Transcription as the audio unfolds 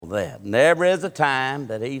that. Never is a time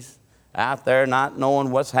that he's out there not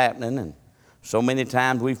knowing what's happening. And so many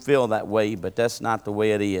times we feel that way, but that's not the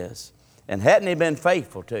way it is. And hadn't he been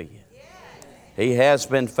faithful to you? Yes. He has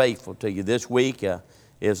been faithful to you. This week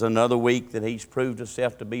is another week that he's proved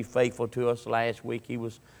himself to be faithful to us. Last week he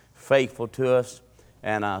was faithful to us.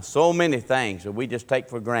 And so many things that we just take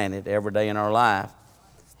for granted every day in our life,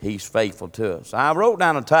 he's faithful to us. I wrote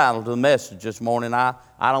down a title to the message this morning, I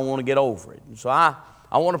don't want to get over it. And so I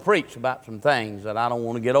want to preach about some things that I don't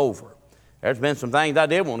want to get over. There's been some things I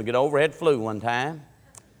did want to get over. I had flu one time.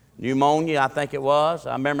 Pneumonia, I think it was.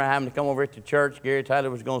 I remember having to come over to church. Gary Taylor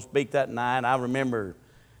was going to speak that night. I remember,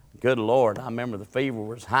 good Lord, I remember the fever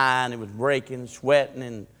was high and it was breaking, sweating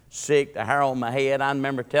and sick, the hair on my head. I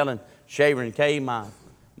remember telling Shaver Kay,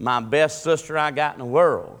 my best sister I got in the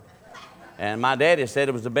world. And my daddy said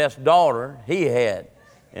it was the best daughter he had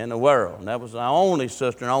in the world. And that was my only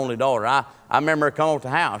sister and only daughter. I remember her coming to the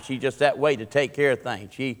house. She just that way to take care of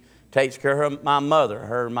things. She takes care of my mother,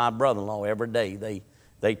 her and my brother-in-law every day.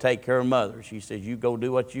 They take care of mother. She says, you go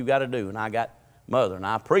do what you got to do. And I got mother. And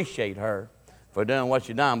I appreciate her for doing what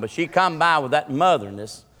she done. But she come by with that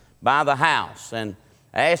motherness by the house and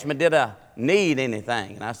asked me, did I need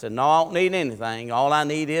anything? And I said, no, I don't need anything. All I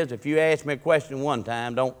need is if you ask me a question one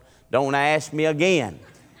time, don't ask me again.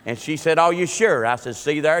 And she said, are you sure? I said,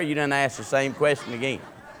 see there, you didn't ask the same question again.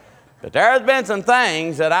 But there's been some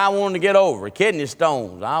things that I want to get over. Kidney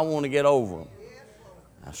stones, I want to get over them.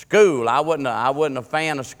 School, I wasn't a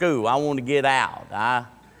fan of school. I wanted to get out.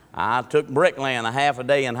 I took bricklaying a half a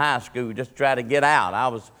day in high school just to try to get out. I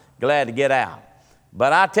was glad to get out.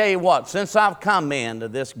 But I tell you what, since I've come into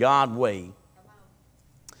this God way,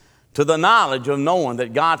 to the knowledge of knowing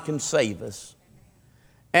that God can save us,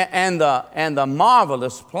 and the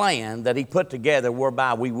marvelous plan that he put together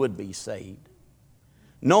whereby we would be saved.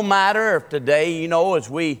 No matter if today, as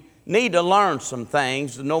we need to learn some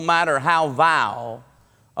things, no matter how vile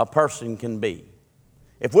a person can be.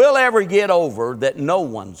 If we'll ever get over that no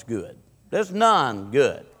one's good, there's none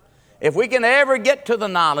good. If we can ever get to the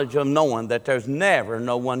knowledge of knowing that there's never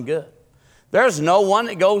no one good. There's no one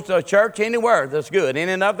that goes to a church anywhere that's good. In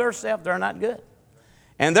and of themselves, they're not good.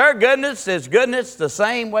 And their goodness is goodness the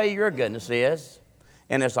same way your goodness is.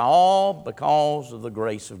 And it's all because of the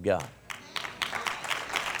grace of God.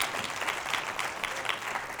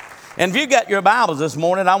 And if you got your Bibles this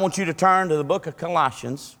morning, I want you to turn to the book of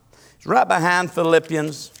Colossians. It's right behind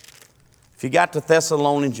Philippians. If you got to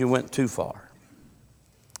Thessalonians, you went too far.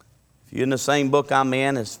 If you're in the same book I'm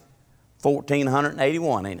in, it's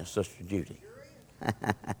 1481, ain't it, Sister Judy?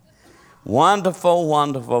 Wonderful,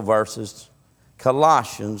 wonderful verses.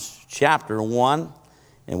 Colossians chapter 1,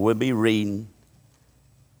 and we'll be reading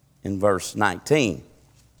in verse 19.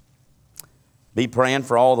 Be praying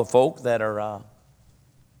for all the folk that are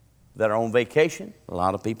on vacation. A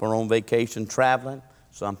lot of people are on vacation traveling.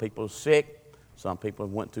 Some people are sick. Some people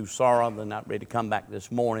went through sorrow. They're not ready to come back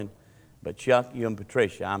this morning. But Chuck, you and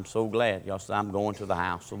Patricia, I'm so glad. Y'all said I'm going to the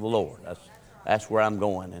house of the Lord. That's where I'm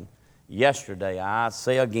going. And yesterday, I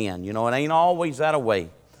say again, it ain't always that way.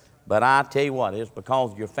 But I tell you what, it's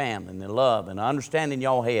because of your family and the love and the understanding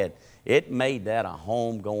y'all had. It made that a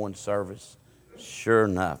homegoing service, sure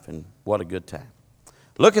enough. And what a good time.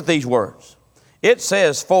 Look at these words. It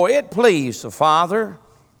says, for it pleased the Father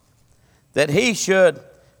that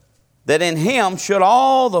in him should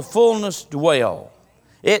all the fullness dwell.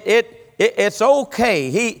 It's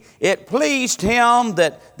okay. It pleased him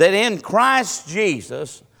that in Christ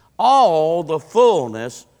Jesus all the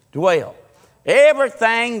fullness dwell.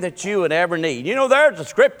 Everything that you would ever need. There's a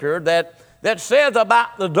scripture that says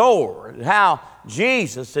about the door, how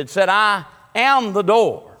Jesus had said, I am the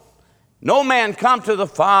door. No man come to the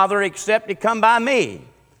Father except he come by me.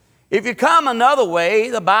 If you come another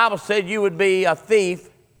way, the Bible said you would be a thief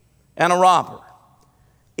and a robber.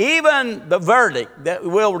 Even the verdict that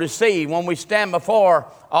we'll receive when we stand before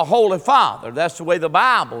a holy Father, that's the way the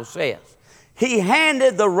Bible says. He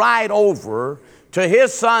handed the right over to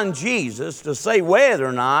his son Jesus to say whether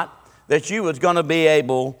or not that you was going to be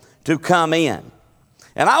able to come in.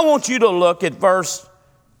 And I want you to look at verse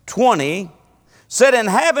 20. Said, and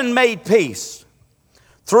having made peace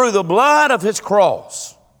through the blood of his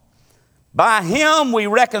cross, by him we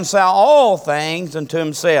reconcile all things unto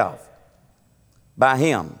himself. By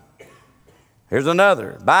him. Here's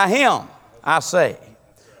another. By him, I say,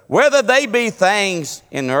 whether they be things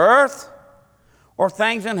in earth or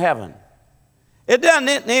things in heaven. It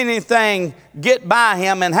doesn't anything get by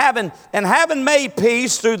him. And having made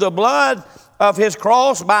peace through the blood of his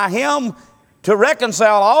cross, by him to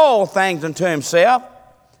reconcile all things unto himself.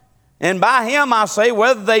 And by him I say,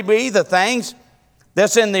 whether they be the things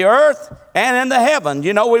that's in the earth and in the heaven.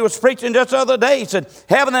 You know, we was preaching just the other day. He said,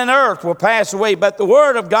 heaven and earth will pass away, but the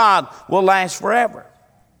word of God will last forever.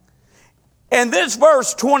 And this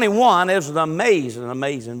verse 21 is an amazing,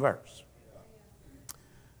 amazing verse.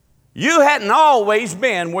 You hadn't always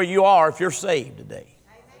been where you are if you're saved today.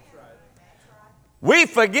 We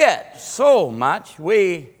forget so much.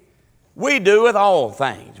 We do with all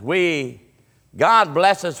things. God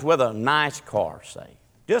bless us with a nice car, say.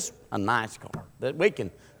 Just a nice car that we can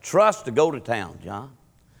trust to go to town, John.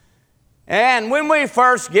 And when we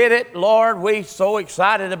first get it, Lord, we're so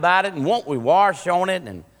excited about it and want we wash on it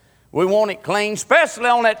and we want it clean, especially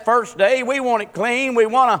on that first day. We want it clean. We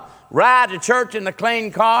want to ride to church in the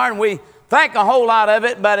clean car, and we think a whole lot of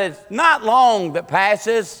it, but it's not long that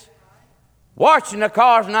passes. Washing the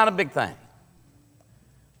car is not a big thing.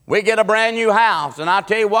 We get a brand new house, and I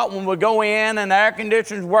tell you what, when we go in and the air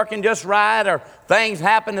conditioner's working just right, or things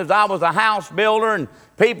happen as I was a house builder, and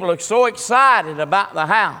people are so excited about the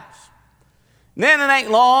house. And then it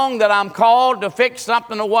ain't long that I'm called to fix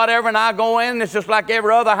something or whatever, and I go in, and it's just like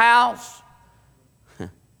every other house.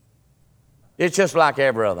 It's just like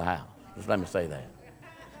every other house. Just let me say that.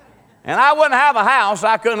 And I wouldn't have a house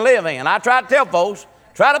I couldn't live in. I try to tell folks,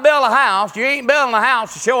 try to build a house. You ain't building a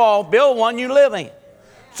house to show off. Build one you live in.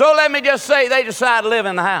 So let me just say they decide to live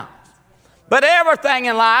in the house. But everything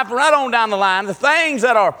in life, right on down the line, the things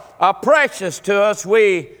that are precious to us,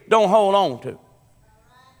 we don't hold on to.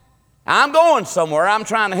 I'm going somewhere. I'm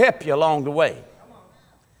trying to help you along the way.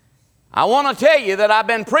 I want to tell you that I've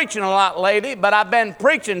been preaching a lot lately, but I've been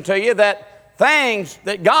preaching to you that things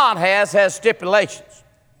that God has stipulations.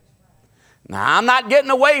 Now, I'm not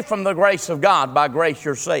getting away from the grace of God. By grace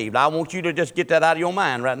you're saved. I want you to just get that out of your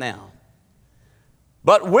mind right now.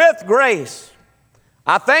 But with grace,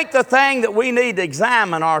 I think the thing that we need to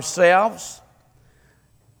examine ourselves,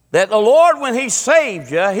 that the Lord, when He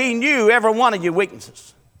saved you, He knew every one of your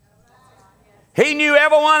weaknesses. He knew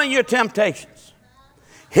every one of your temptations.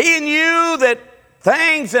 He knew that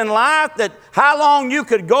things in life, that how long you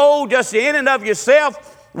could go just in and of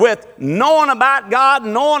yourself with knowing about God,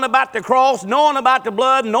 knowing about the cross, knowing about the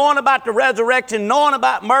blood, knowing about the resurrection, knowing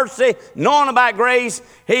about mercy, knowing about grace.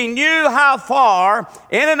 He knew how far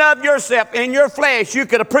in and of yourself, in your flesh, you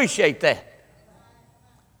could appreciate that.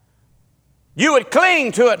 You would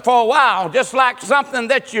cling to it for a while, just like something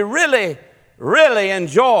that you really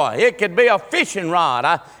enjoy. It could be a fishing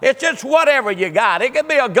rod. It's just whatever you got. It could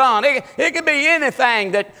be a gun. It could be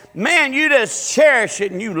anything that, man, you just cherish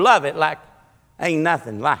it and you love it like ain't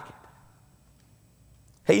nothing like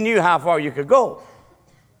it. He knew how far you could go.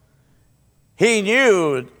 He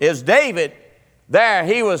knew, as David there,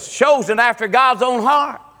 he was chosen after God's own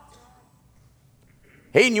heart.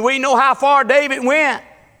 We know how far David went,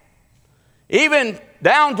 even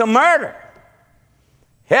down to murder.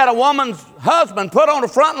 He had a woman's husband put on the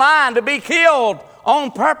front line to be killed on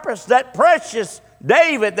purpose. That precious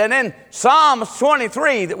David that in Psalms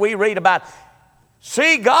 23 that we read about.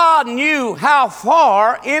 See, God knew how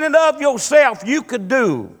far in and of yourself you could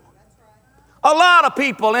do. A lot of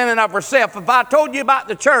people in and of herself, if I told you about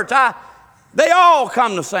the church, they all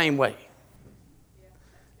come the same way.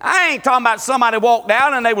 I ain't talking about somebody walked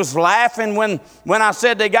down and they was laughing when I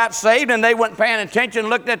said they got saved and they weren't paying attention,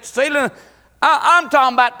 looked at the ceiling. I'm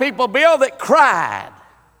talking about people, Bill, that cried.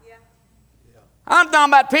 I'm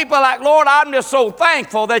talking about people like, Lord, I'm just so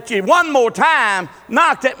thankful that you one more time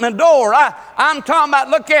knocked at my door. I'm talking about,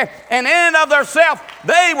 look here, and in and of themselves,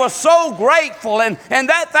 they were so grateful, and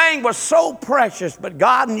that thing was so precious. But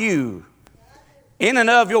God knew in and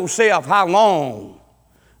of yourself how long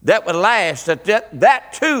that would last.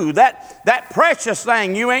 That precious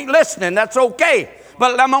thing, you ain't listening, that's okay.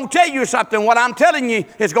 But I'm going to tell you something. What I'm telling you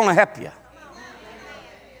is going to help you.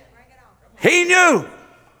 He knew.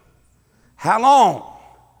 How long?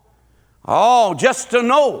 Oh, just to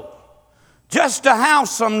know. Just to have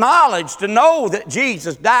some knowledge, to know that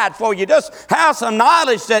Jesus died for you. Just have some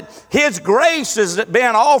knowledge that His grace is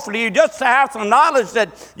being offered to you. Just to have some knowledge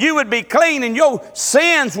that you would be clean and your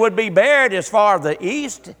sins would be buried as far as the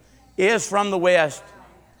east is from the west.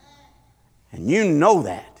 And you know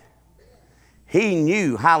that. He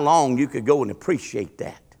knew how long you could go and appreciate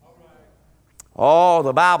that. Oh,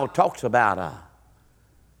 the Bible talks about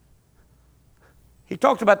He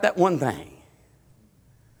talked about that one thing.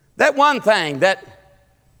 That one thing that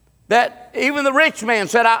even the rich man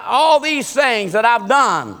said, all these things that I've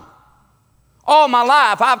done all my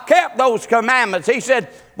life, I've kept those commandments. He said,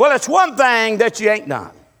 well, it's one thing that you ain't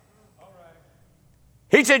done.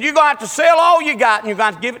 He said, you're going to have to sell all you got and you're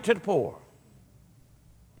going to have to give it to the poor.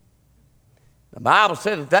 The Bible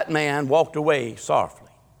said that man walked away sorrowfully.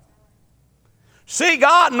 See,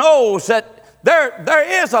 God knows that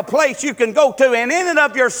there is a place you can go to, and in and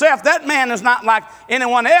of yourself, that man is not like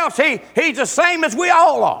anyone else. He's the same as we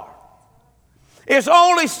all are. It's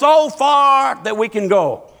only so far that we can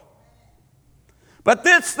go. But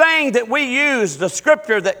this thing that we use, the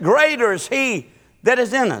scripture that greater is he that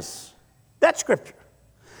is in us, that scripture,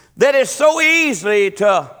 that is so easily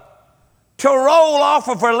to roll off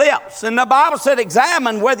of our lips. And the Bible said,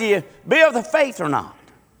 examine whether you be of the faith or not.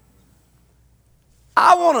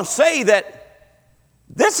 I want to say that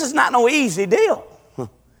this is not no easy deal.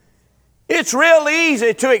 It's real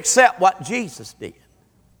easy to accept what Jesus did.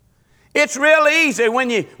 It's real easy when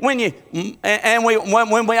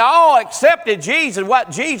we all accepted Jesus,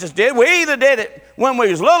 what Jesus did. We either did it when we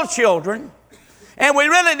was little children, and we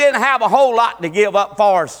really didn't have a whole lot to give up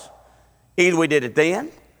for us. Either we did it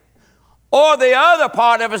then, or the other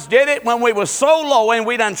part of us did it when we were so low and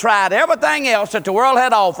we done tried everything else that the world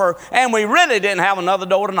had offered, and we really didn't have another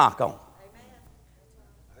door to knock on.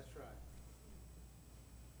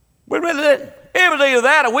 We really didn't. It was either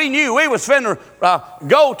that or we knew we was finna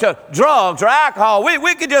go to drugs or alcohol.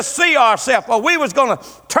 We could just see ourselves, or we was going to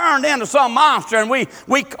turn into some monster, and we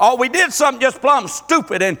did something just plumb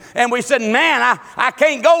stupid, and we said, man, I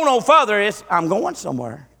can't go no further. I'm going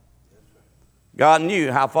somewhere. God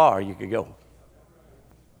knew how far you could go.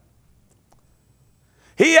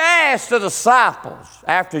 He asked the disciples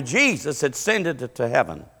after Jesus had ascended to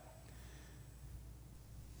heaven.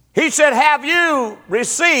 He said, have you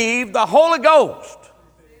received the Holy Ghost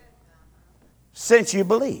since you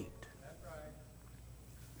believed?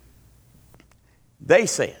 They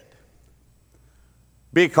said,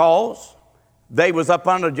 because they was up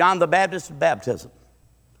under John the Baptist's baptism.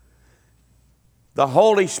 The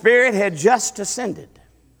Holy Spirit had just ascended.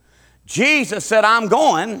 Jesus said, I'm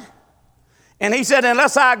going. And he said,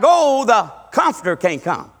 unless I go, the Comforter can't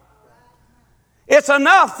come. It's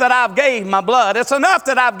enough that I've gave my blood. It's enough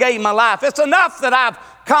that I've gave my life. It's enough that I've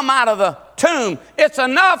come out of the tomb. It's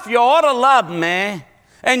enough you ought to love me,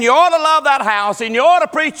 and you ought to love that house, and you ought to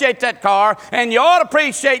appreciate that car, and you ought to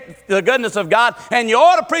appreciate the goodness of God, and you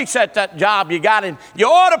ought to appreciate that job you got, and you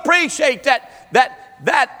ought to appreciate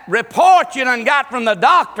that report you done got from the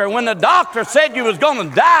doctor when the doctor said you was going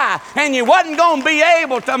to die and you wasn't going to be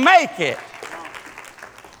able to make it.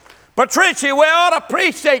 Patricia, we ought to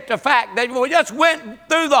appreciate the fact that we just went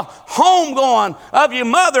through the homegoing of your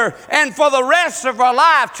mother, and for the rest of our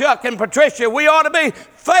life, Chuck and Patricia, we ought to be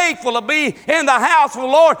faithful to be in the house of the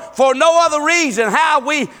Lord for no other reason. How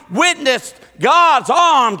we witnessed God's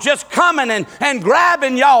arm just coming and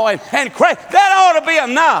grabbing y'all and that ought to be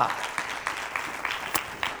enough.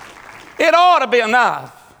 It ought to be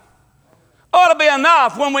enough. Ought to be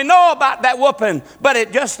enough when we know about that whooping, but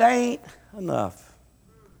it just ain't enough.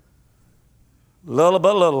 Little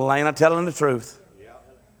by little, ain't I telling the truth?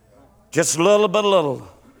 Just little by little.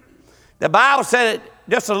 The Bible said it,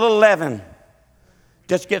 just a little leaven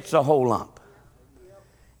just gets the whole lump.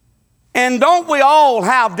 And don't we all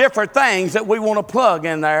have different things that we want to plug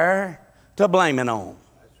in there to blame it on?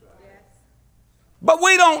 But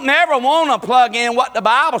we don't never want to plug in what the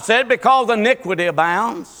Bible said, because iniquity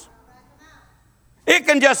abounds. It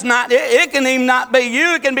can just not, it can even not be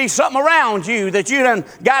you. It can be something around you that you done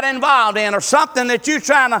got involved in, or something that you're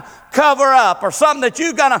trying to cover up, or something that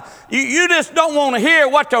you just don't want to hear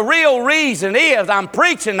what the real reason is. I'm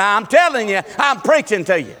preaching now. I'm telling you, I'm preaching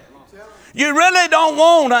to you. You really don't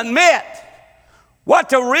want to admit what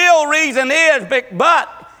the real reason is,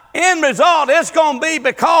 but in result, it's going to be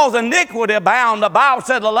because iniquity abound. The Bible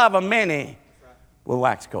said the love of many will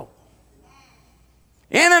wax cold.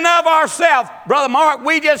 In and of ourselves, Brother Mark,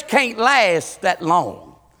 we just can't last that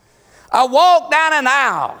long. I walk down an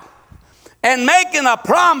aisle and making a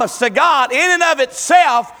promise to God, in and of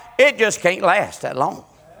itself, it just can't last that long.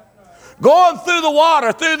 Going through the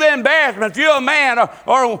water, through the embarrassment, if you're a man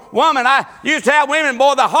or a woman, I used to have women,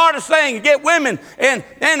 boy, the hardest thing to get women in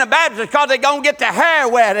the Baptist, because they're going to get their hair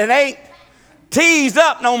wet and ain't teased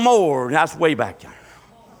up no more. And that's way back there.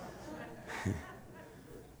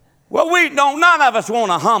 Well, none of us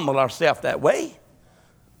want to humble ourselves that way.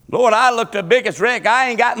 Lord, I look the biggest wreck. I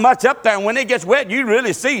ain't got much up there. And when it gets wet, you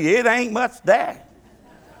really see it ain't much there.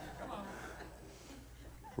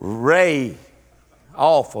 Ray,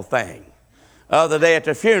 awful thing. Other day at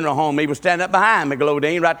the funeral home, he was standing up behind me,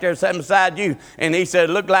 Glodine, right there sitting beside you. And he said,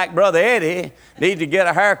 look like Brother Eddie needs to get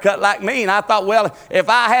a haircut like me. And I thought, well, if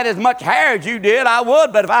I had as much hair as you did, I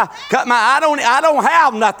would. But if I cut I don't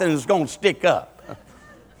have nothing that's going to stick up.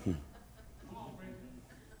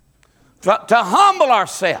 To humble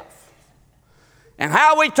ourselves. And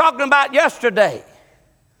how we talking about yesterday.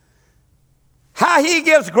 How he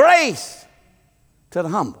gives grace to the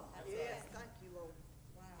humble.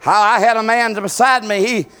 How I had a man beside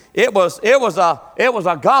me, it was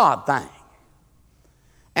a God thing.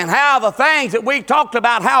 And how the things that we talked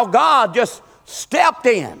about, how God just stepped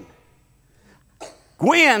in.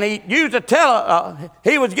 Gwen,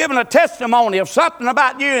 he was giving a testimony of something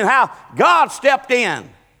about you and how God stepped in.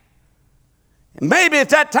 And maybe at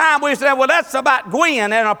that time we said, well, that's about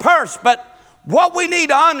Gwen and a purse. But what we need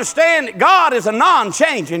to understand, that God is a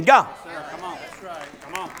non-changing God. Yes, come on. That's right.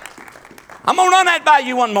 Come on. I'm going to run that by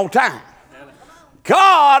you one more time.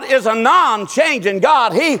 God is a non-changing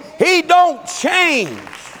God. He don't change.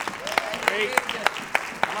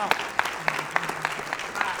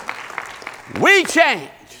 We change,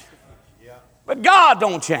 but God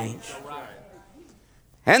don't change.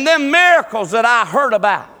 And them miracles that I heard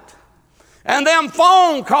about, and them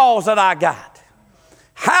phone calls that I got,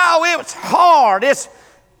 how it's hard.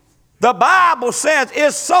 The Bible says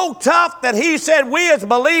it's so tough that he said we as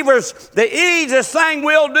believers, the easiest thing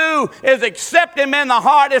we'll do is accept him in the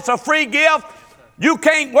heart. It's a free gift. You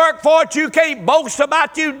can't work for it. You can't boast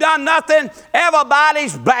about you've done nothing.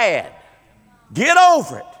 Everybody's bad. Get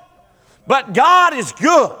over it. But God is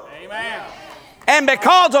good. Amen. And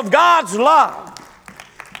because of God's love,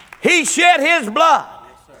 he shed his blood.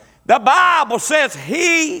 The Bible says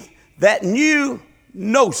he that knew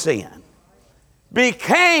no sin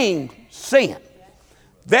became sin,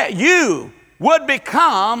 that you would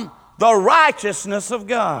become the righteousness of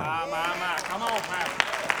God. Come on, Pastor.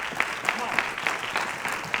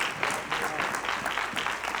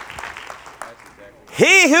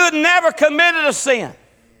 He who had never committed a sin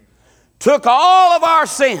took all of our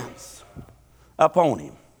sins upon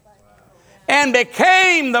him and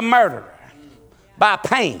became the murderer by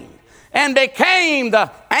pain and became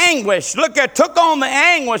the anguish. Took on the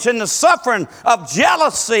anguish and the suffering of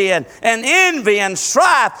jealousy and envy and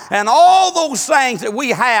strife and all those things that we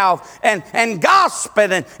have and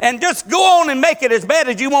gossiping and just go on and make it as bad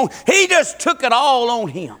as you want. He just took it all on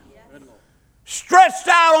him. Stretched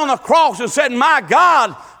out on the cross and said, my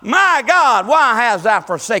God, why hast thou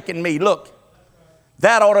forsaken me? Look,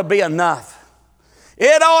 that ought to be enough.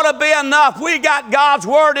 It ought to be enough. We got God's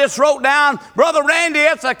word. It's wrote down. Brother Randy,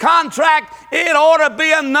 it's a contract. It ought to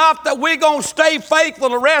be enough that we're going to stay faithful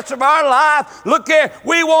the rest of our life. Look here,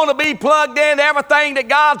 we want to be plugged into everything that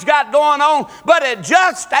God's got going on, but it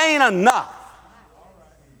just ain't enough.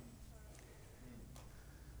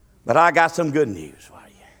 But I got some good news for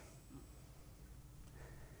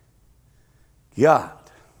you. God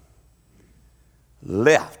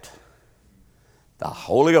left the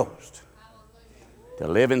Holy Ghost to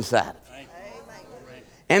live inside of you.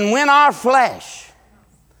 And when our flesh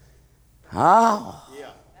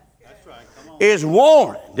is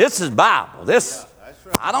worn, this is Bible.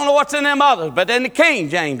 I don't know what's in them others, but in the King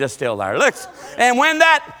James is still there. Look, and when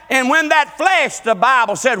that flesh, the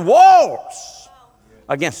Bible said, wars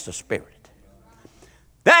against the Spirit,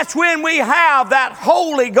 that's when we have that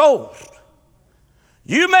Holy Ghost.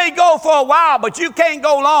 You may go for a while, but you can't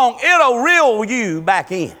go long. It'll reel you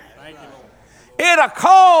back in. It'll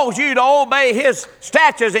cause you to obey his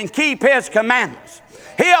statutes and keep his commandments.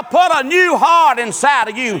 He'll put a new heart inside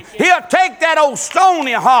of you. He'll take that old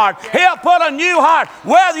stony heart. He'll put a new heart,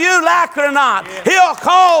 whether you like it or not. He'll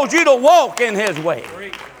cause you to walk in his way.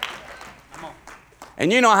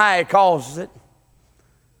 And you know how he causes it?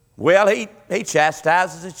 Well, he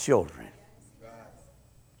chastises his children.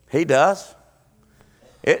 He does.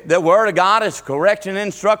 The Word of God is correction,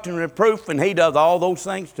 instruction, reproof, and he does all those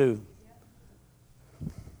things too.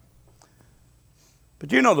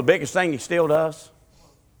 But you know the biggest thing he still does?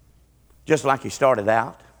 Just like he started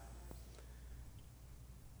out.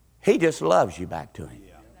 He just loves you back to him.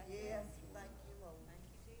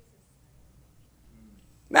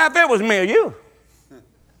 Now if it was me or you,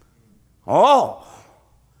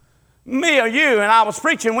 me or you, and I was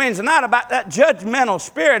preaching Wednesday night about that judgmental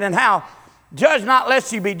spirit and how judge not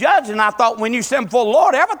lest you be judged. And I thought when you stand before the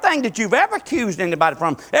Lord, everything that you've ever accused anybody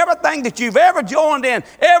from, everything that you've ever joined in,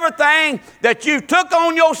 everything that you took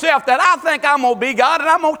on yourself that I think I'm going to be God, and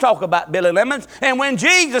I'm going to talk about Billy Lemons. And when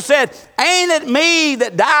Jesus said, ain't it me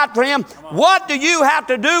that died for him? What do you have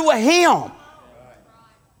to do with him?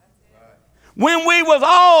 When we was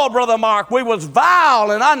all, Brother Mark, we was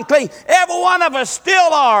vile and unclean. Every one of us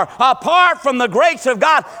still are, apart from the grace of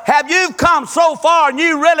God. Have you come so far and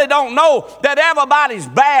you really don't know that everybody's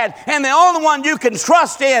bad and the only one you can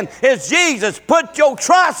trust in is Jesus? Put your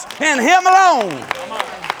trust in him alone.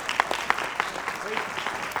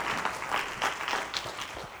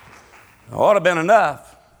 It ought to have been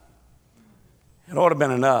enough. It ought to have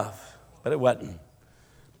been enough, but it wasn't.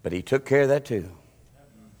 But he took care of that too.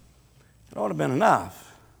 It ought to have been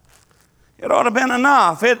enough. It ought to have been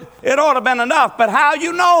enough. It ought to have been enough. But how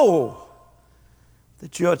you know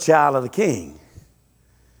that you're a child of the King?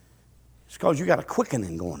 It's because you got a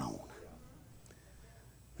quickening going on.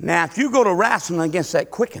 Now, if you go to wrestling against that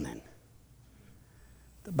quickening,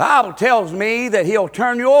 the Bible tells me that he'll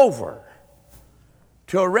turn you over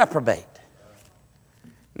to a reprobate.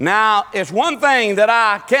 Now, it's one thing that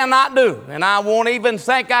I cannot do, and I won't even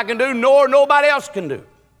think I can do, nor nobody else can do.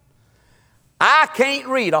 I can't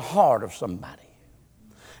read a heart of somebody.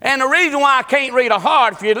 And the reason why I can't read a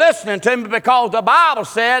heart, if you're listening to me, because the Bible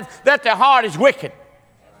said that the heart is wicked.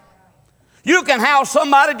 You can have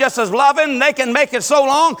somebody just as loving, they can make it so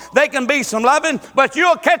long, they can be some loving, but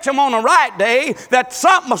you'll catch them on the right day that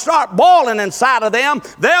something will start boiling inside of them.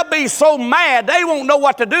 They'll be so mad, they won't know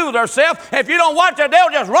what to do with themselves. If you don't watch it, they'll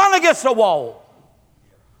just run against the wall.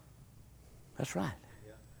 That's right.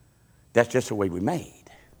 That's just the way we made.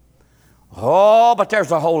 Oh, but there's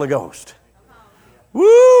the Holy Ghost.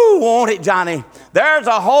 Woo, won't it, Johnny? There's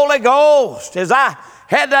a Holy Ghost. As I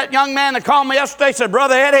had that young man that called me yesterday, said,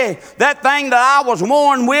 Brother Eddie, that thing that I was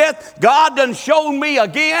worn with, God done showed me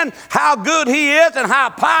again how good he is and how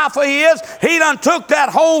powerful he is. He done took that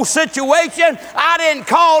whole situation. I didn't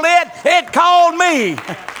call it, it called me.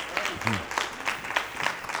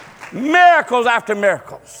 Miracles after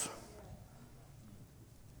miracles.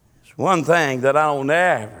 It's one thing that I don't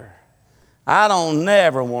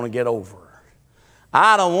never want to get over.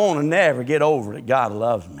 I don't want to never get over that God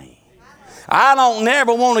loves me. I don't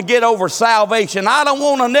never want to get over salvation. I don't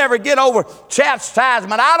want to never get over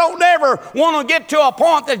chastisement. I don't never want to get to a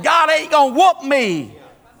point that God ain't going to whoop me.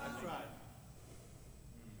 That's right.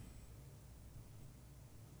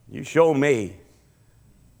 You show me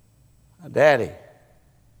a daddy,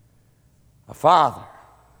 a father,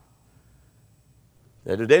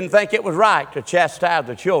 that didn't think it was right to chastise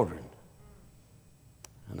the children.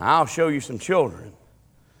 And I'll show you some children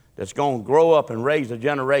that's going to grow up and raise a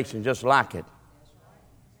generation just like it.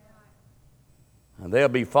 And they'll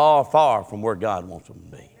be far, far from where God wants them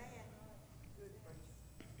to be.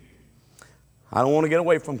 I don't want to get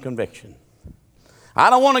away from conviction. I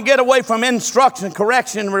don't want to get away from instruction,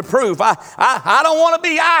 correction, and reproof. I don't want to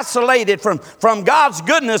be isolated from God's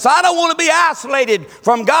goodness. I don't want to be isolated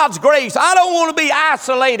from God's grace. I don't want to be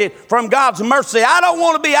isolated from God's mercy. I don't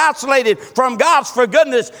want to be isolated from God's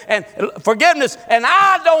forgiveness. And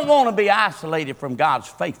I don't want to be isolated from God's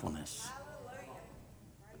faithfulness.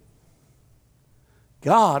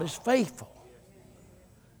 God is faithful.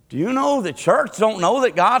 Do you know the church don't know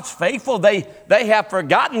that God's faithful? They have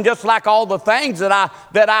forgotten, just like all the things that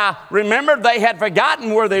I remembered. They had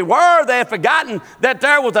forgotten where they were. They had forgotten that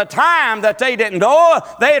there was a time that they didn't know.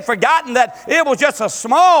 They had forgotten that it was just a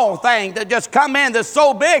small thing that just come in that's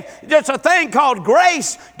so big. Just a thing called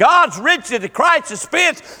grace. God's riches at Christ's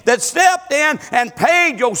expense that stepped in and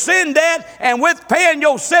paid your sin debt. And with paying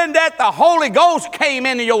your sin debt, the Holy Ghost came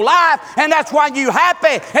into your life. And that's why you're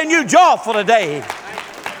happy and you're joyful today.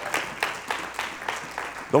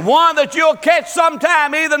 The one that you'll catch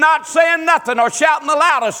sometime either not saying nothing or shouting the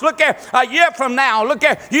loudest. Look here, a year from now, look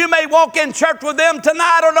here, you may walk in church with them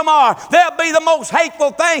tonight or tomorrow. They'll be the most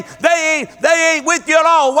hateful thing. They ain't with you at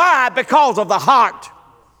all. Why? Because of the heart.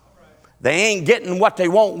 They ain't getting what they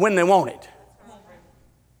want when they want it.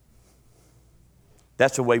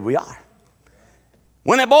 That's the way we are.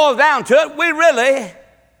 When it boils down to it, we really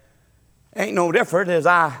ain't no different. As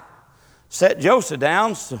I set Joseph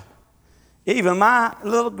down, so even my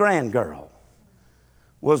little grandgirl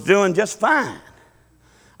was doing just fine.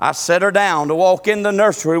 I set her down to walk in the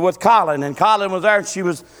nursery with Colin, and Colin was there and she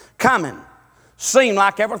was coming. Seemed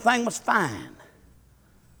like everything was fine.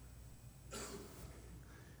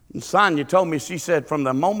 And Sonia told me, she said, from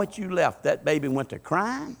the moment you left, that baby went to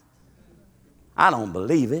crying. I don't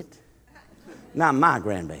believe it. Not my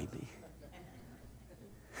grandbaby.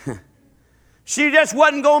 She just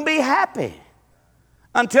wasn't going to be happy.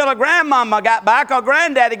 Until her grandmama got back or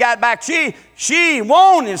granddaddy got back, she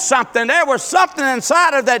wanted something. There was something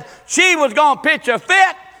inside her that she was going to pitch a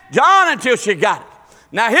fit, John, until she got it.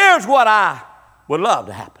 Now, here's what I would love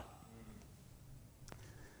to happen.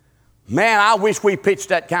 Man, I wish we pitched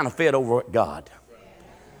that kind of fit over at God.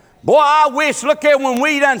 Boy, I wish, look here, when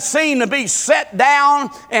we done seem to be set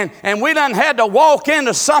down and we done had to walk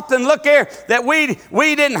into something, look here, that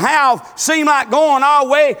we didn't have, seem like going our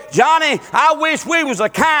way. Johnny, I wish we was the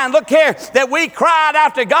kind, look here, that we cried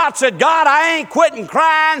out to God, said, God, I ain't quitting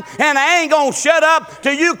crying and I ain't going to shut up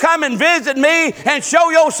till you come and visit me and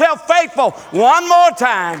show yourself faithful one more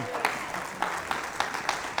time.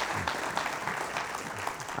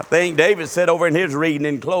 I think David said over in his reading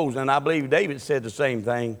in closing, I believe David said the same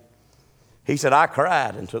thing. He said, I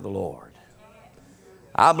cried unto the Lord.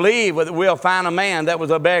 I believe that we'll find a man that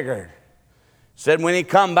was a beggar. Said when he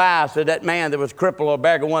come by, said that man that was crippled or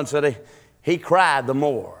beggar once, said he cried the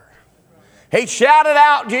more. He shouted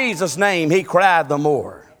out Jesus' name, he cried the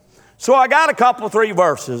more. So I got a couple, 3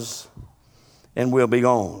 verses, and we'll be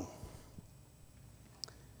gone.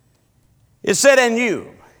 It said, and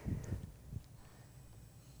you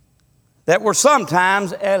that were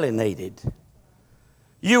sometimes alienated,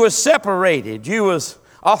 you was separated, you was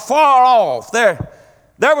afar off.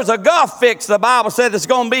 There was a gulf fixed, the Bible said it's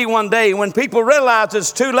going to be one day when people realize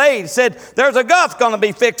it's too late. It said there's a gulf going to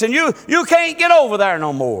be fixed and you can't get over there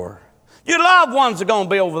no more. Your loved ones are going to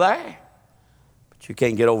be over there, but you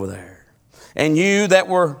can't get over there. And you that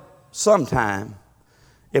were sometime,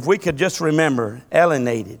 if we could just remember,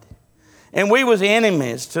 alienated, and we was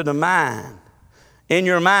enemies to the mind, in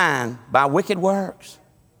your mind by wicked works.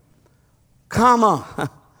 Come on.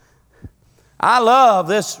 I love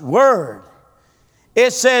this word.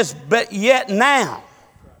 It says, but yet now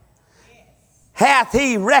hath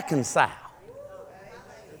he reconciled.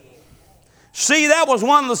 See, that was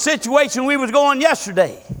one of the situations we was going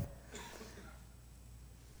yesterday.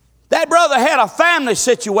 That brother had a family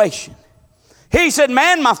situation. He said,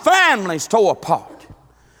 man, my family's tore apart.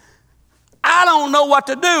 I don't know what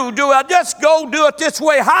to do. Do I just go do it this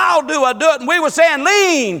way? How do I do it? And we were saying,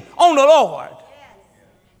 lean on the Lord.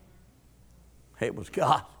 It was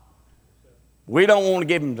God. We don't want to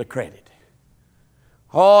give him the credit.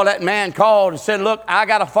 Oh, that man called and said, look, I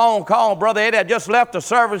got a phone call. Brother Eddie had just left the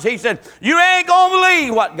service. He said, you ain't going to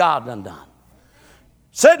believe what God done done.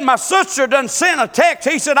 Said, my sister done sent a text.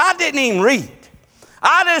 He said, I didn't even read it.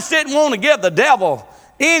 I just didn't want to give the devil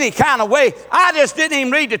any kind of way. I just didn't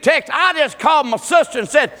even read the text. I just called my sister and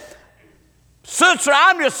said, sister,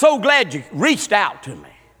 I'm just so glad you reached out to me.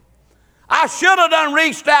 I should have done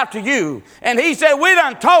reached out to you. And he said, we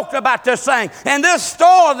done talked about this thing. And this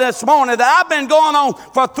story this morning that I've been going on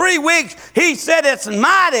for 3 weeks, he said it's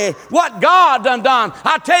mighty what God done done.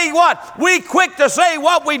 I tell you what, we quick to say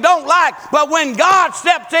what we don't like, but when God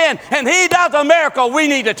steps in and he does a miracle, we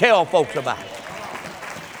need to tell folks about it.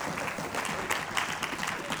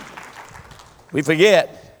 We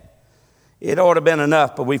forget. It ought to have been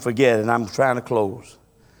enough, but we forget, and I'm trying to close.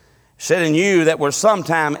 Said in you that were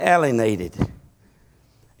sometime alienated,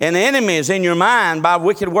 and enemies in your mind by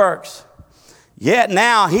wicked works. Yet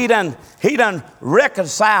now he done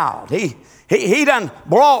reconciled. He done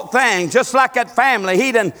brought things just like that family.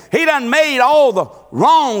 He done made all the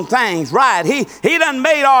wrong things right. He done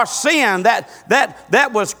made our sin that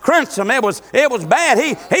was crimson. It was bad.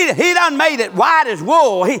 He done made it white as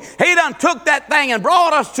wool. He done took that thing and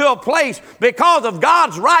brought us to a place because of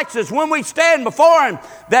God's righteousness when we stand before him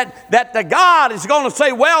that the God is going to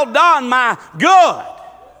say, well done, my good.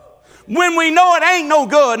 When we know it ain't no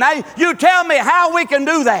good. Now you tell me how we can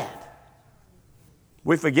do that.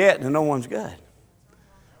 We forget that no one's good.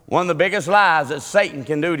 One of the biggest lies that Satan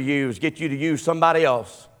can do to you is get you to use somebody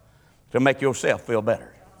else to make yourself feel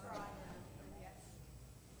better.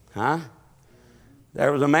 Huh?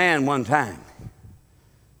 There was a man one time.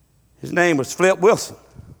 His name was Flip Wilson.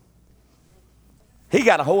 He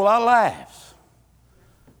got a whole lot of laughs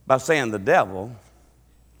by saying the devil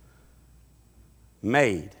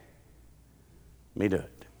made me do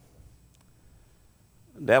it.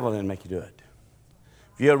 The devil didn't make you do it.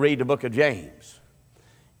 If you'll read the book of James,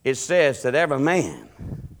 it says that every man,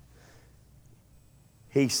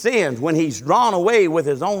 he sins when he's drawn away with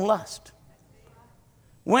his own lust.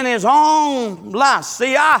 When his own lust.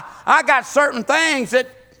 See, I got certain things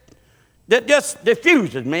that just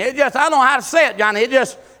diffuses me. I don't know how to say it, Johnny. It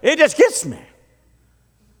just gets me.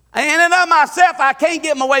 And in and of myself, I can't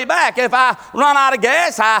get my way back. If I run out of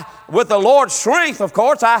gas, with the Lord's strength, of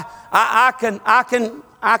course, I can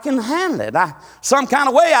handle it. Some kind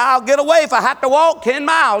of way I'll get away. If I have to walk 10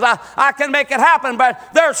 miles, I can make it happen. But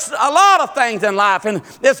there's a lot of things in life, and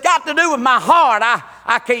it's got to do with my heart.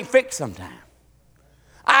 I can't fix sometimes.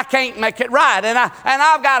 I can't make it right, and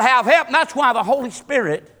I've got to have help. And that's why the Holy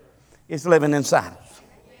Spirit is living inside us.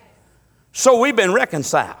 So we've been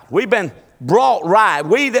reconciled. We've been brought right.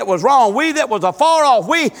 We that was wrong, we that was afar off,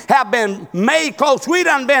 we have been made close. We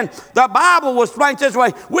done been, the Bible was explained this way,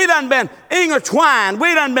 we done been intertwined.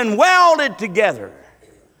 We done been welded together.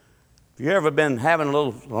 Have you ever been having a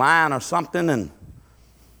little line or something and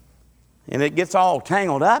it gets all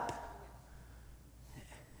tangled up?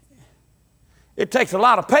 It takes a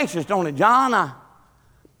lot of patience, don't it, John?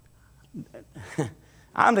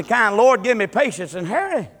 I'm the kind, Lord, give me patience and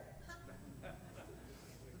hurry.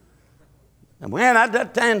 And when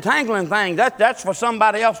that entangling thing, that's for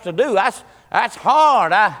somebody else to do. That's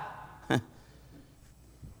hard.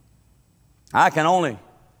 I can only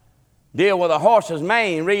deal with a horse's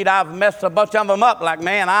mane. Read, I've messed a bunch of them up. Like,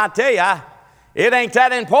 man, I tell you, it ain't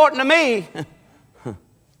that important to me.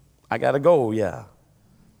 I got to go, yeah.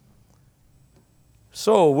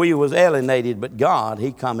 So we was alienated, but God,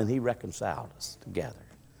 he come and he reconciled us together.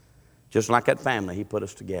 Just like that family, he put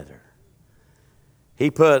us together. He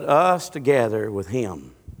put us together with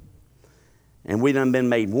him. And we done been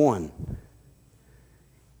made one.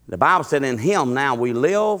 The Bible said in him now we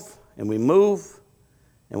live and we move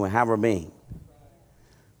and we have our being.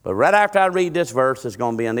 But right after I read this verse, there's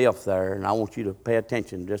going to be an if there, and I want you to pay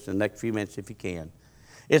attention just in the next few minutes if you can.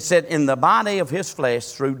 It said, in the body of his flesh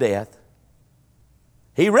through death,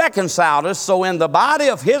 he reconciled us. So in the body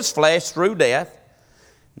of his flesh through death,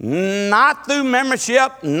 not through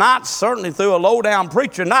membership, not certainly through a low-down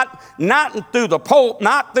preacher, not through the Pope,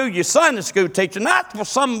 not through your Sunday school teacher, not for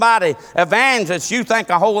somebody evangelist you think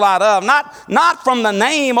a whole lot of, not from the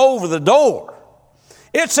name over the door.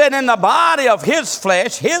 It said in the body of his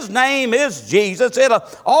flesh, his name is Jesus. It'll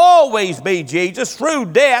always be Jesus. Through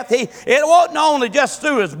death, it wasn't only just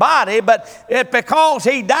through his body, but because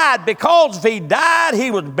he died. Because if he died,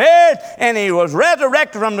 he was buried, and he was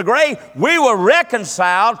resurrected from the grave. We were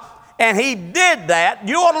reconciled, and he did that.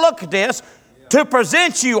 You ought to look at this, to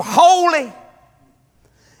present you holy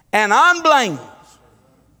and unblameable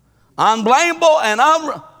and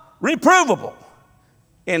unreprovable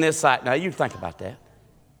in his sight. Now, you think about that.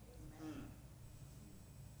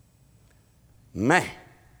 Man.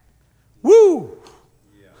 Woo.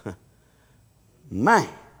 Yeah. Man.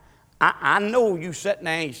 I know you sitting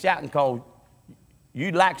there and shouting because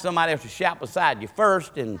you'd like somebody else to shout beside you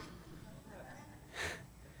first. And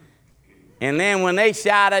then when they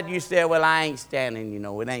shouted, you said, well, I ain't standing,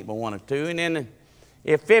 it ain't but one or two. And then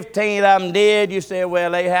if 15 of them did, you said,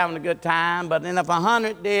 well, they having a good time. But then if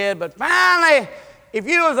 100 did, but finally, if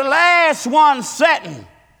you was the last one sitting,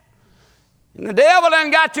 and the devil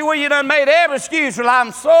done got you where you done made every excuse. Well,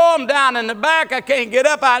 I'm down in the back. I can't get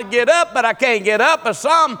up. I'd get up, but I can't get up. But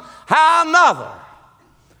somehow or another,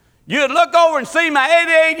 you'd look over and see my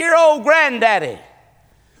 88-year-old granddaddy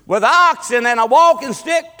with oxen and a walking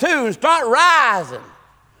stick too, and start rising.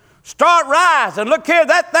 Start rising. Look here,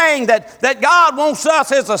 that thing that God wants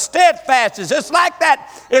us is a steadfastness. It's like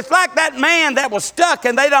that man that was stuck,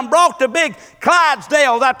 and they done brought the big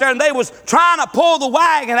Clydesdales out there, and they was trying to pull the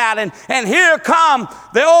wagon out, and here come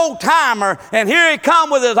the old timer, and here he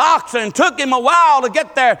come with his oxen. Took him a while to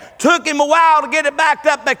get there. Took him a while to get it backed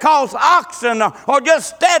up, because oxen are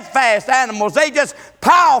just steadfast animals. They just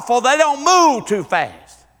powerful. They don't move too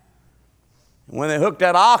fast. And when they hooked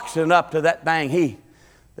that oxen up to that thing,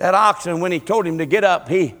 that oxen, when he told him to get up,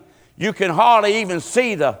 you can hardly even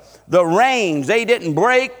see the reins. They didn't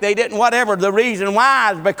break. They didn't whatever. The reason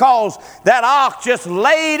why is because that ox just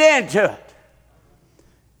laid into it.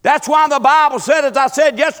 That's why the Bible said, as I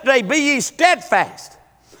said yesterday, be ye steadfast,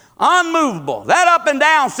 unmovable. That up and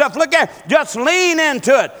down stuff, look at it. Just lean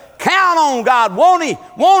into it. Count on God.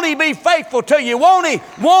 Won't he be faithful to you? Won't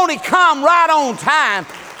he come right on time?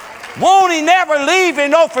 Won't he never leave you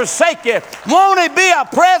nor forsake you? Won't he be a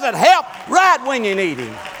present help right when you need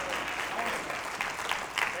him?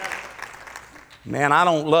 Man, I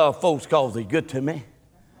don't love folks because they're good to me.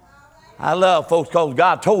 I love folks because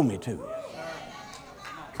God told me to.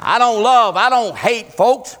 I don't hate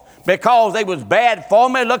folks because they was bad for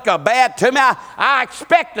me, look bad to me. I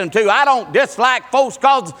expect them to. I don't dislike folks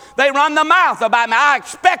because they run the mouth about me. I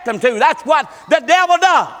expect them to. That's what the devil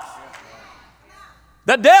does.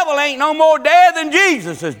 The devil ain't no more dead than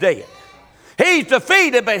Jesus is dead. He's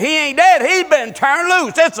defeated, but he ain't dead. He's been turned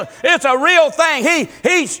loose. It's a real thing.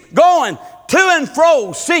 He's going to and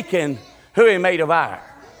fro seeking who he may devour.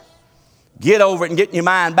 Get over it and get your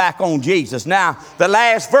mind back on Jesus. Now, the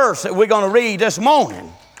last verse that we're going to read this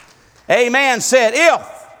morning, amen, said,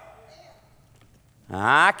 if.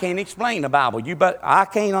 I can't explain the Bible. I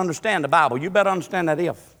can't understand the Bible. You better understand that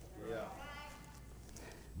if.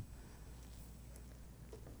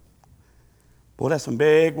 Boy, that's some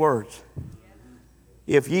big words.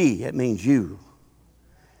 If ye, it means you.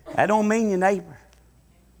 That don't mean your neighbor.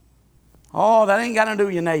 Oh, that ain't got to do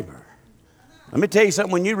with your neighbor. Let me tell you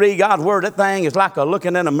something. When you read God's word, that thing is like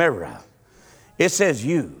looking in a mirror. It says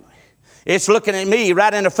you. It's looking at me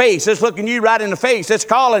right in the face. It's looking you right in the face. It's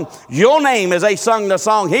calling your name as they sung the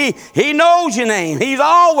song. He knows your name. He's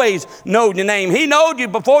always known your name. He knowed you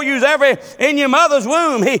before you was ever in your mother's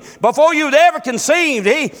womb. Before you was ever conceived.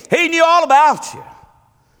 He knew all about you.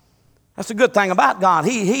 That's the good thing about God.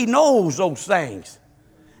 He knows those things.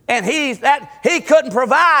 And he couldn't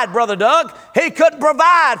provide, Brother Doug. He couldn't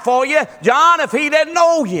provide for you, John, if he didn't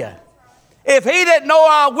know you. If he didn't know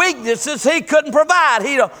our weaknesses, he couldn't provide.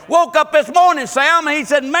 He woke up this morning, Sam, and he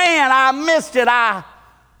said, man, I missed it. I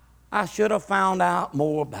should have found out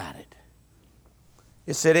more about it.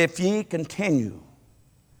 It said, if ye continue,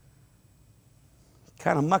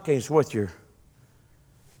 kind of monkeys with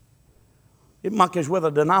it monkeys with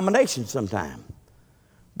a denomination sometime.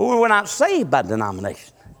 But we're not saved by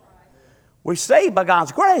denomination. We're saved by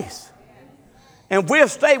God's grace. And we'll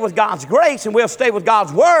stay with God's grace, and we'll stay with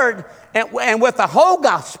God's word, and with the whole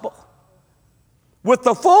gospel, with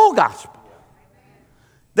the full gospel.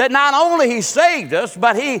 That not only he saved us,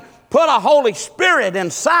 but he put a Holy Spirit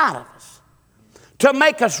inside of us to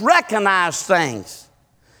make us recognize things.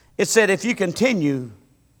 It said, if you continue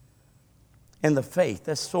in the faith,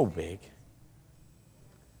 that's so big.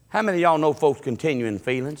 How many of y'all know folks continue in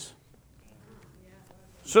feelings?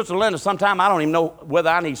 Sister Linda, sometimes I don't even know whether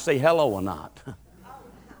I need to say hello or not.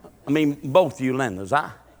 I mean, both you Lindas.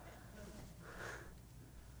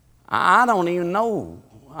 I don't even know.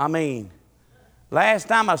 I mean, last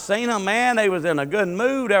time I seen them, man, they was in a good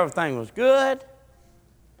mood. Everything was good.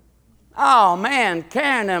 Oh, man,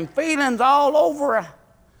 carrying them feelings all over.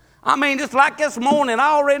 I mean, just like this morning, I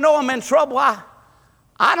already know I'm in trouble. I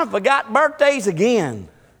done forgot birthdays again.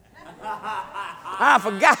 I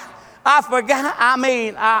forgot. I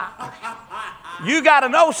mean, you got to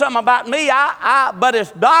know something about me. But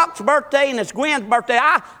it's Doc's birthday and it's Gwen's birthday.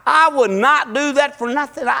 I would not do that for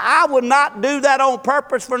nothing. I would not do that on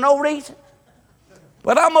purpose for no reason.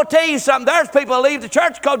 But I'm going to tell you something. There's people that leave the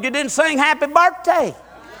church because you didn't sing happy birthday.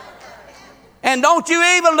 And don't you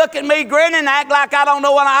even look at me grinning and act like I don't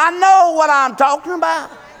know I know what I'm talking about.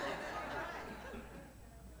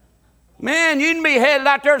 Man, you can be headed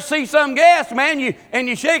out there to see some guests, man, and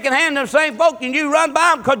you shaking hands with the same folk, and you run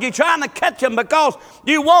by them because you're trying to catch them, because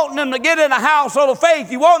you want them to get in a household of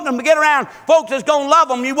faith. You want them to get around folks that's going to love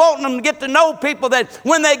them. You want them to get to know people that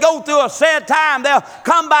when they go through a sad time, they'll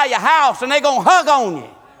come by your house and they're going to hug on you.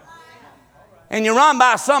 And you run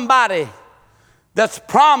by somebody that's a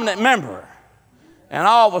prominent member, and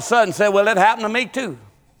all of a sudden say, well, it happened to me too.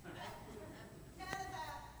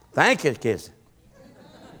 Thank you, kids.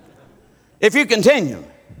 If you continue,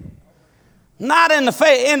 not in the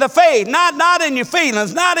faith, not in your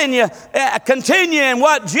feelings, not in your continue in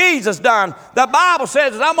what Jesus done. The Bible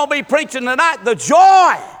says, I'm going to be preaching tonight, the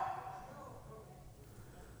joy.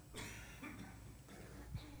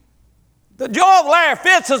 The joy of Larry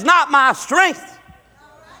Fitz is not my strength.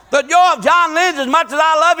 The joy of John Lindsay, as much as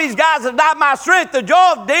I love these guys, is not my strength. The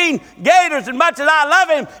joy of Dean Gators, as much as I love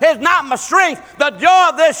him, is not my strength. The joy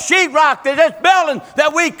of this sheetrock, this building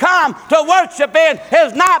that we come to worship in,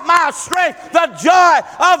 is not my strength. The joy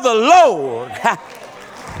of the Lord.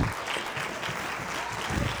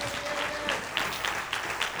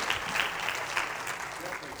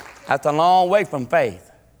 That's a long way from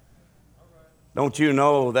faith. Don't you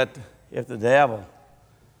know that if the devil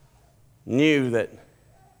knew that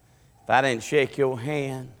if I didn't shake your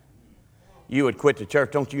hand, you would quit the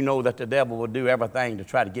church? Don't you know that the devil would do everything to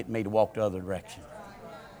try to get me to walk the other direction?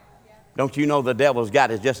 Don't you know the devil's got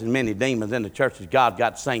just as many demons in the church as God's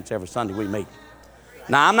got saints every Sunday we meet?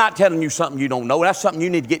 Now, I'm not telling you something you don't know. That's something you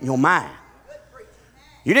need to get in your mind.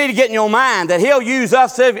 You need to get in your mind that he'll use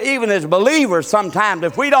us even as believers sometimes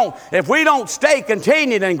if we don't stay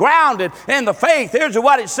continued and grounded in the faith. Here's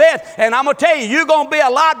what it says, and I'm going to tell you, you're going to be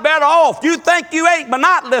a lot better off. You think you ain't by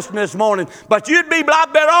not listening this morning, but you'd be a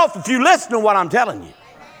lot better off if you listen to what I'm telling you.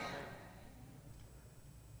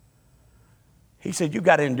 He said, you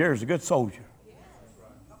got to endure as a good soldier.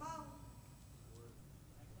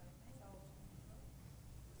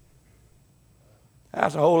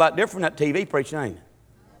 That's a whole lot different than that TV preaching, ain't it?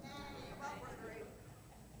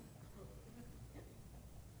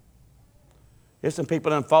 There's some people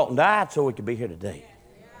that fought and died so we could be here today.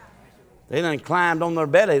 They done climbed on their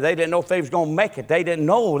belly. They didn't know if they was going to make it. They didn't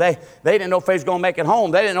know. They didn't know if they was going to make it home.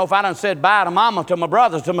 They didn't know if I done said bye to mama, to my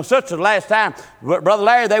brothers, to my sisters last time. Brother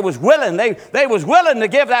Larry, they was willing. They was willing to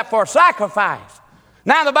give that for a sacrifice.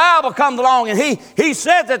 Now the Bible comes along and he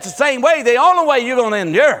says it's the same way. The only way you're going to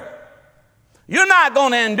endure. You're not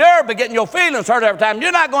going to endure by getting your feelings hurt every time.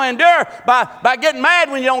 You're not going to endure by getting mad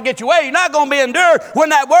when you don't get your way. You're not going to be endured when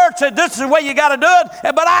that word says this is the way you got to do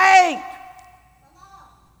it, but I ain't.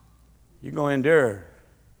 You're going to endure.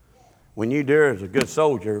 When you endure as a good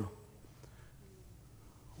soldier,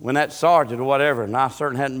 when that sergeant or whatever, and I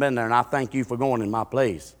certainly hadn't been there, and I thank you for going in my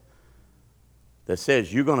place, that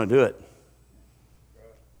says you're going to do it.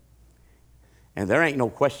 And there ain't no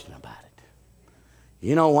question about it.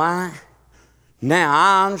 You know why? Now,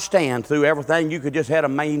 I understand through everything, you could just have a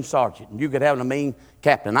mean sergeant. You could have a mean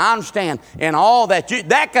captain. I understand in all that.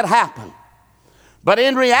 That could happen. But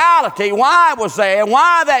in reality, why it was there,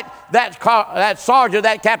 why that sergeant,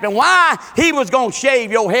 that captain, why he was going to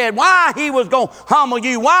shave your head, why he was going to humble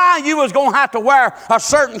you, why you was going to have to wear a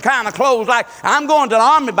certain kind of clothes, like I'm going to the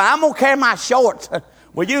army, but I'm going to carry my shorts.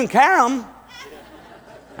 Well, you can carry them.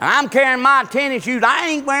 And I'm carrying my tennis shoes. I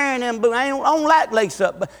ain't wearing them boots. I ain't on that lace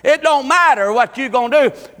up. But it don't matter what you're going to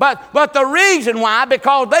do. But the reason why,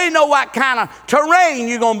 because they know what kind of terrain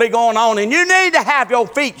you're going to be going on. And you need to have your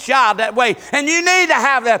feet shod that way. And you need to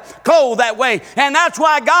have the clothes that way. And that's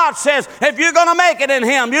why God says, if you're going to make it in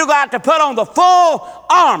Him, you got to put on the full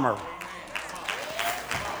armor.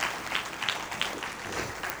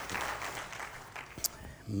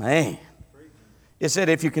 Man. It said,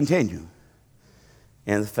 if you continue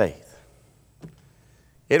in the faith.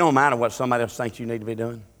 It don't matter what somebody else thinks you need to be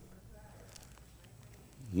doing.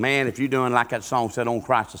 Man, if you're doing like that song said, on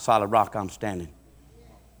Christ, the solid rock I'm standing,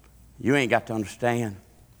 you ain't got to understand.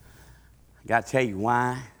 I got to tell you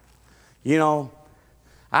why. You know,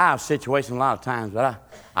 I have situations a lot of times, but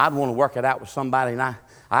I'd want to work it out with somebody, and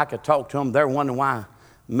I could talk to them. They're wondering why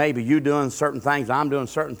maybe you doing certain things, I'm doing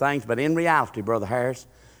certain things, but in reality, Brother Harris,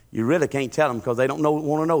 you really can't tell them because they don't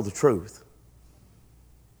want to know the truth.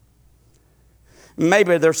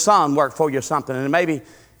 Maybe their son worked for you or something, and maybe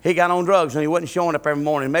he got on drugs and he wasn't showing up every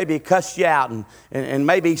morning. Maybe he cussed you out, and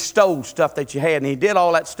maybe he stole stuff that you had, and he did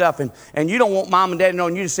all that stuff, and you don't want mom and dad to know,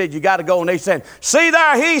 and you just said you got to go, and they said, see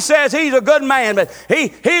there, he says he's a good man, but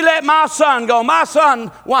he let my son go. My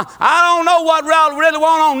son, well, I don't know what really went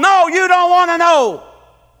on. No, you don't want to know.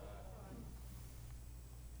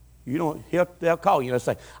 You don't. They'll call you and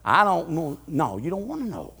say, I don't know. No, you don't want to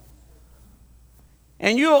know.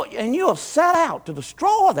 And you'll set out to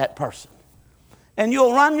destroy that person. And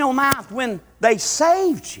you'll run your mouth when they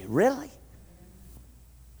saved you, really.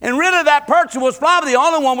 And really that person was probably the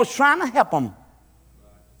only one was trying to help them.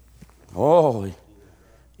 Oh,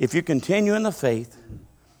 if you continue in the faith,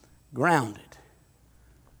 grounded.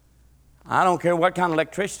 I don't care what kind of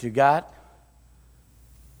electricity you got.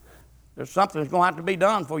 There's something that's going to have to be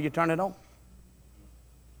done before you turn it on.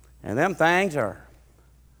 And them things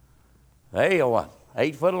they are what?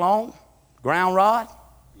 8 foot long, ground rod.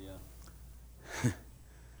 Yeah.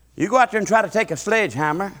 You go out there and try to take a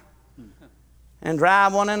sledgehammer and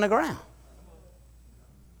drive one in the ground.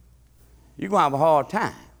 You're going to have a hard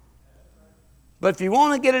time. But if you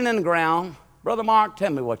want to get it in the ground, Brother Mark,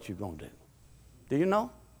 tell me what you're going to do. Do you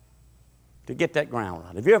know? To get that ground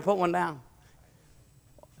rod. Have you ever put one down?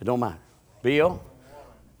 It don't matter. Bill,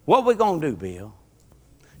 what are we going to do, Bill?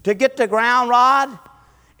 To get the ground rod,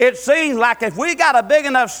 it seems like if we got a big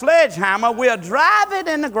enough sledgehammer, we'll drive it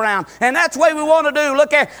in the ground. And that's what we want to do.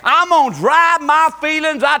 Look at, I'm going to drive my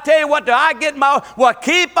feelings. I tell you what, well,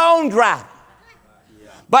 keep on driving.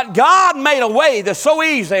 But God made a way that's so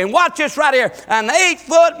easy. And watch this right here. An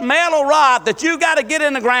 8-foot metal rod that you got to get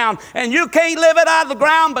in the ground. And you can't live it out of the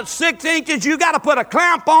ground but 6 inches. You got to put a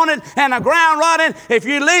clamp on it and a ground rod in. If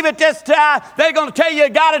you leave it this time, they're going to tell you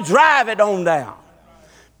got to drive it on down.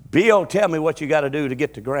 Bill, tell me what you got to do to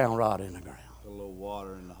get the ground rod in the ground. Put a little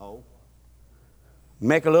water in the hole.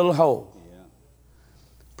 Make a little hole. Yeah.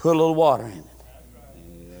 Put a little water in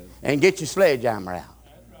it. And get your sledgehammer out.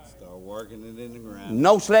 Start working it in the ground.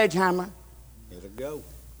 No sledgehammer. It'll go.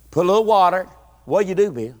 Put a little water. What do you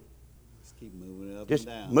do, Bill? Just keep moving it up Just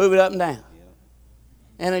and down. move it up and down. Yeah.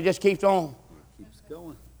 And it just keeps on. It keeps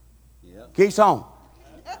going. Yeah. Keeps on.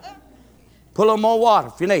 Put a little more water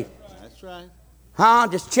if you need. That's right. Huh?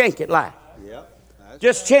 Just chink it like. Yep.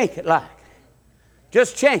 Just chink it like.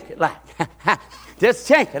 Just chink it like. Just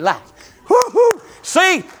chink it like. Woo-hoo.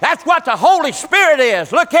 See, that's what the Holy Spirit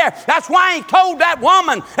is. Look here. That's why He told that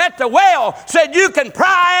woman at the well, said you can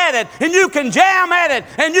pry at it and you can jam at it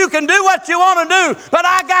and you can do what you want to do. But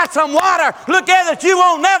I got some water. Look here that you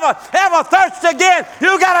won't never, ever thirst again.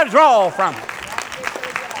 You got to draw from it.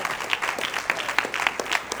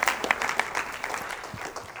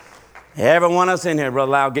 Every one of us in here,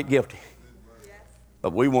 Brother Lyle, get guilty.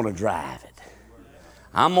 But we want to drive it.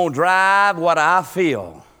 I'm going to drive what I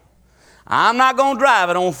feel. I'm not going to drive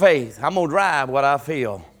it on faith. I'm going to drive what I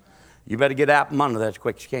feel. You better get out from under that as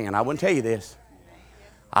quick as you can. I wouldn't tell you this.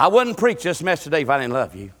 I wouldn't preach this message today if I didn't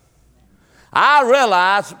love you. I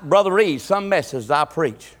realize, Brother Reed, some messages I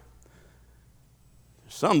preach,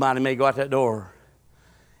 somebody may go out that door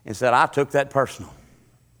and said, I took that personal.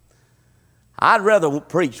 I'd rather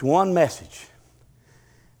preach one message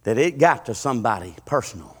that it got to somebody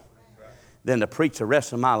personal than to preach the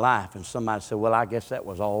rest of my life and somebody said, well, I guess that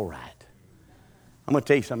was all right. I'm going to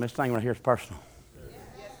tell you something. This thing right here is personal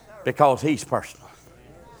because He's personal.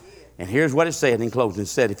 And here's what it said in closing. It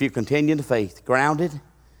said, if you continue in the faith, grounded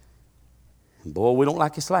And boy, we don't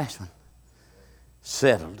like this last one.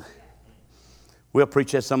 Settled. We'll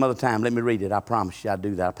preach that some other time. Let me read it. I promise you I'll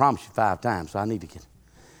do that. I promise you 5 times, so I need to get.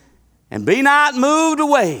 And be not moved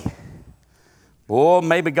away. Boy,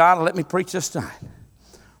 maybe God will let me preach this tonight.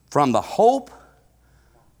 From the hope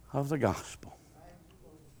of the gospel.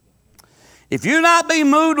 If you not be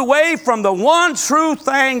moved away from the one true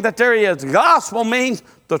thing that there is, the gospel means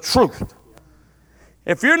the truth.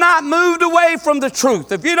 If you're not moved away from the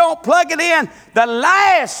truth, if you don't plug it in, the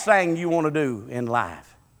last thing you want to do in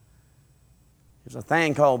life is a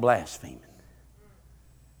thing called blaspheming.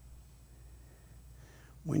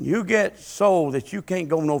 When you get so that you can't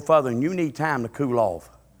go no further and you need time to cool off,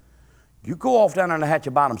 you go off down there in the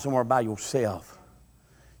hatchet bottom somewhere by yourself.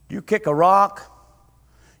 You kick a rock,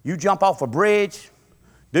 you jump off a bridge,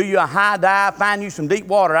 do you a high dive, find you some deep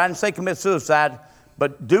water. I didn't say commit suicide,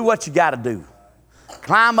 but do what you got to do.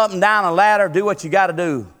 Climb up and down a ladder, do what you got to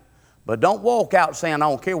do. But don't walk out saying, I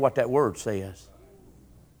don't care what that word says.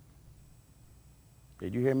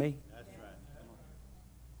 Did you hear me? That's right.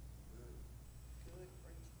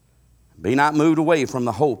 Be not moved away from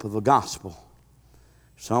the hope of the gospel.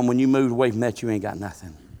 Some, when you moved away from that, you ain't got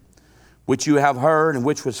nothing. Which you have heard and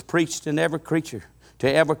which was preached in every creature,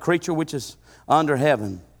 to every creature which is under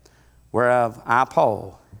heaven, whereof I,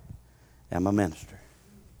 Paul, am a minister.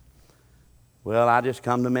 Well, I just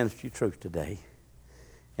come to minister you truth today.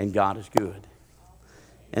 And God is good.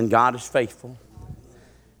 And God is faithful.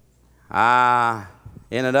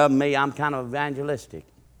 In and of me, I'm kind of evangelistic.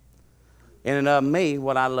 In and of me,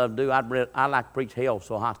 what I love to do, I like to preach hell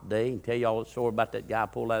so hot today and tell you all the story about that guy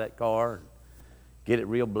pulled out of that car and get it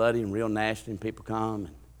real bloody and real nasty, and people come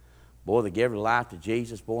and boy, they give their life to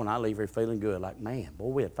Jesus, boy, and I leave here feeling good. Like, man, boy,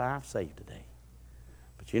 we had 5 saved today.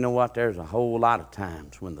 But you know what? There's a whole lot of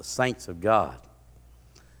times when the saints of God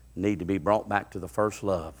need to be brought back to the first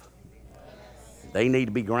love. They need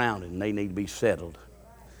to be grounded and they need to be settled.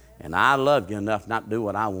 And I love you enough not to do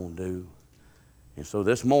what I want to do. And so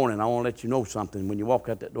this morning, I want to let you know something. When you walk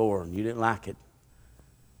out that door and you didn't like it,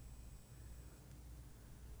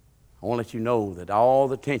 I want to let you know that all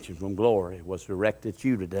the attention from glory was directed at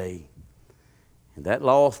you today. And that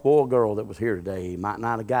lost boy or girl that was here today might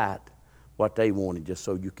not have got what they wanted just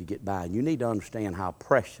so you could get by. And you need to understand how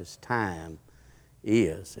precious time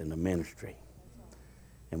is in the ministry.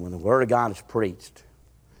 And when the Word of God is preached,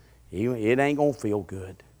 it ain't going to feel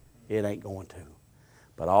good. It ain't going to.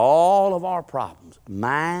 But all of our problems,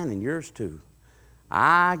 mine and yours too,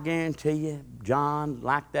 I guarantee you, John,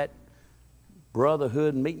 like that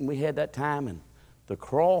brotherhood meeting we had that time, and the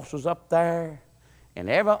cross was up there, and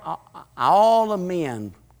all the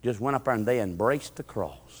men just went up there and they embraced the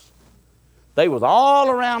cross. They was all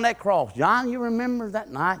around that cross. John, you remember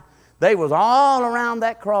that night? They was all around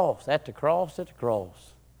that cross, at the cross,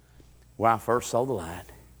 where I first saw the light.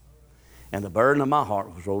 And the burden of my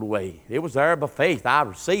heart was rolled away. It was there by faith. I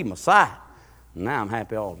received my sight. And now I'm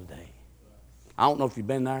happy all today. I don't know if you've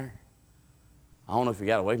been there. I don't know if you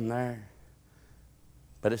got away from there.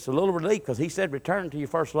 But it's a little relief because he said return to your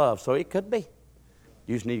first love. So it could be.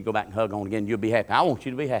 You just need to go back and hug on again. You'll be happy. I want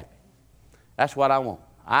you to be happy. That's what I want.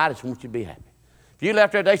 I just want you to be happy. If you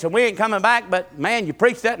left there today and said, we ain't coming back, but man, you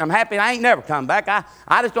preached that and I'm happy. I ain't never coming back.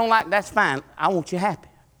 I just don't like, that's fine. I want you happy.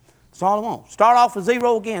 That's all I want. Start off with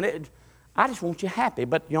 0 again. I just want you happy,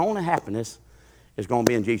 but your only happiness is going to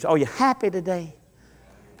be in Jesus. Oh, you happy today?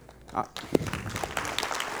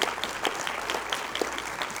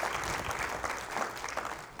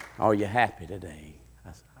 Are you happy today?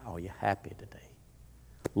 Are you happy today?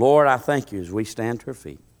 Lord, I thank you as we stand to our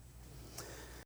feet.